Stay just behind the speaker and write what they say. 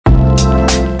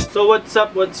So what's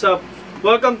up, what's up?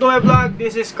 Welcome to my vlog.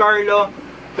 This is Carlo.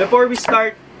 Before we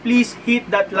start, please hit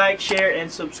that like, share, and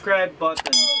subscribe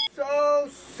button.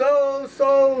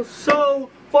 So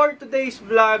for today's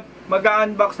vlog,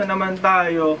 mag-unbox na naman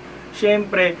tayo.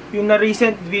 Siyempre, yung na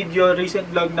recent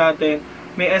vlog natin,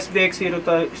 may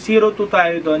Svx-02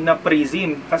 tayo doon na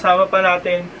pre-zim. Kasama pa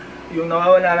natin yung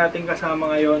nawawala natin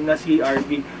kasama ngayon na si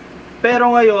RV.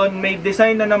 Pero ngayon, may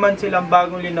design na naman silang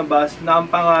bagong linabas na ang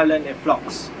pangalan ay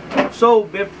FLUX. So,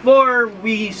 before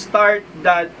we start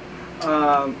that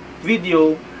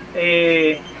video,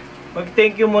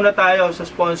 mag-thank you muna tayo sa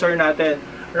sponsor natin.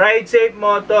 Ride Safe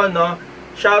Moto, no?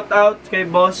 Shout out kay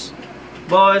Boss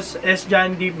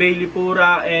Sjohndd,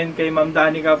 Pura, and kay Ma'am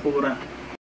Danica Pura.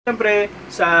 Siyempre,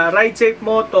 sa Ride Safe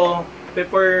Moto,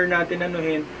 before natin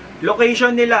anuhin,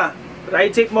 location nila.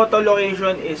 Ride Safe Moto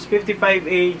location is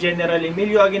 55A General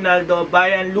Emilio Aguinaldo,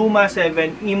 Bayan Luma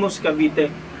 7, Imus, Cavite.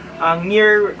 Ang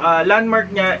near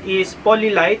landmark niya is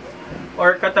Polylite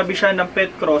or katabi siya ng Pet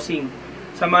Crossing.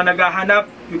 Sa mga naghahanap,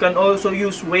 you can also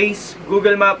use Waze,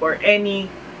 Google Map, or any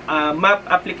map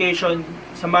application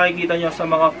sa makikita nyo sa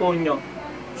mga phone nyo.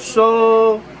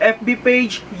 So, FB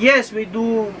page, yes, we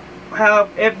do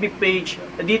have FB page.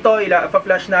 Dito,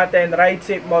 ipa-flash natin Ride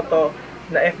Safe Moto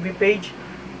na FB page.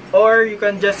 Or you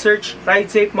can just search Ride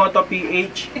Safe Moto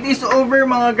PH. It is over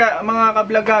mga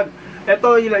kablagag.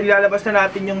 Ito, ilalabas na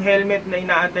natin yung helmet na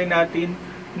inaantay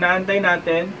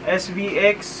natin.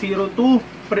 Svx-02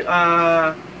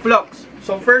 FLUX.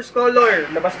 So first color,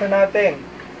 labas na natin.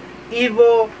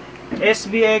 Evo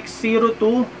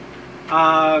Svx-02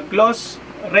 gloss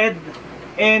red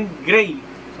and gray.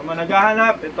 So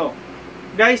managhahanap, ito.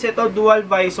 Guys, ito dual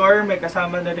visor. May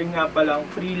kasama na rin nga palang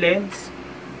free lens.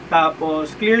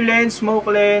 Tapos, clear lens,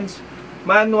 smoke lens,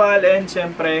 manual, and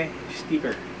syempre,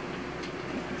 sticker.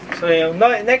 So, yung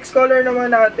next color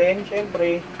naman natin,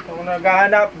 syempre, kung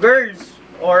naghahanap girls,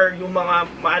 or yung mga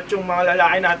machong mga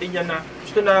lalaki natin dyan na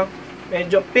gusto na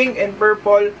medyo pink and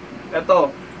purple, ito,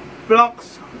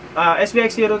 FLUX,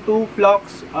 Svx-02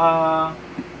 FLUX,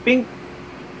 pink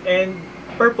and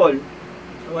purple.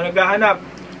 So, kung naghahanap.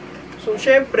 So,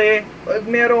 syempre, pag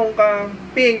meron kang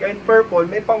pink and purple,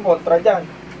 may pang-kontra dyan.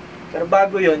 Pero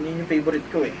bago yun yung favorite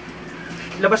ko eh.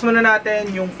 Labas muna natin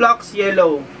yung FLUX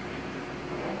Yellow.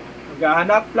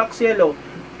 Maghahanap FLUX Yellow.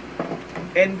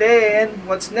 And then,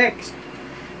 what's next?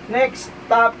 Next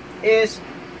top is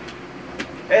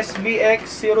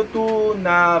Svx-02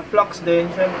 na FLUX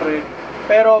din, syempre.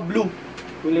 Pero blue.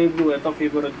 Kulay blue. Ito,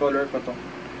 favorite color ko to.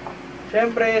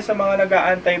 Syempre, sa mga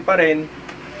nag-aantay pa rin,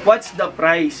 what's the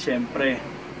price, syempre?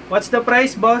 What's the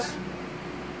price, boss?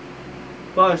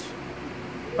 Boss?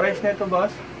 Price na ito,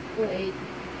 boss? 2.8.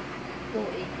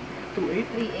 2.8?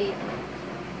 2.8?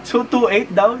 3.8. So, 2.8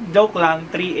 daw? Joke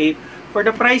lang, 3.8. For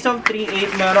the price of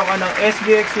 3.8, meron ka ng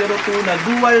Svx-02 na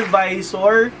dual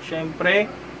visor,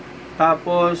 syempre.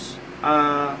 Tapos,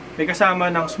 may kasama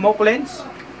ng smoke lens,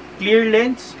 clear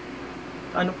lens.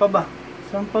 Ano pa ba?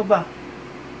 Saan pa ba?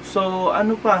 So,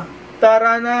 ano pa?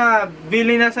 Tara na!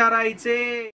 Bili na sa Ride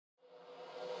Safe!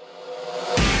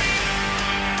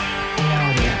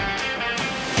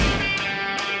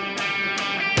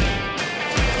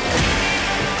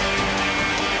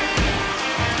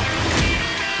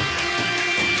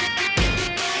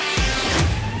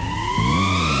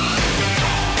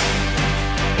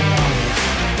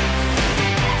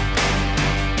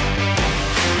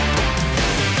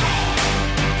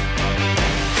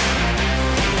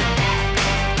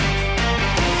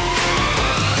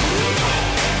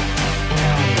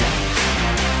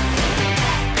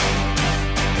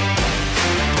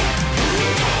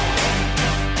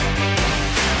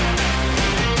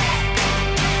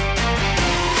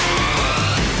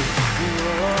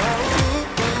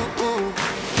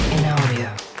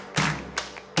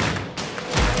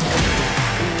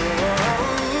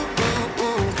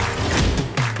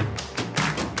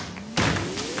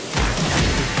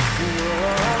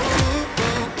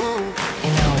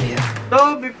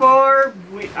 So, before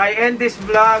I end this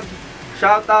vlog,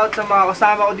 shout out sa mga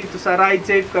kasama ko dito sa Ride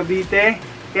Safe Cavite.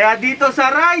 Kaya dito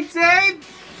sa Ride Safe,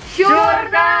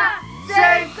 Sure na!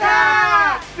 Safe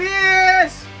ka!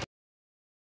 Peace!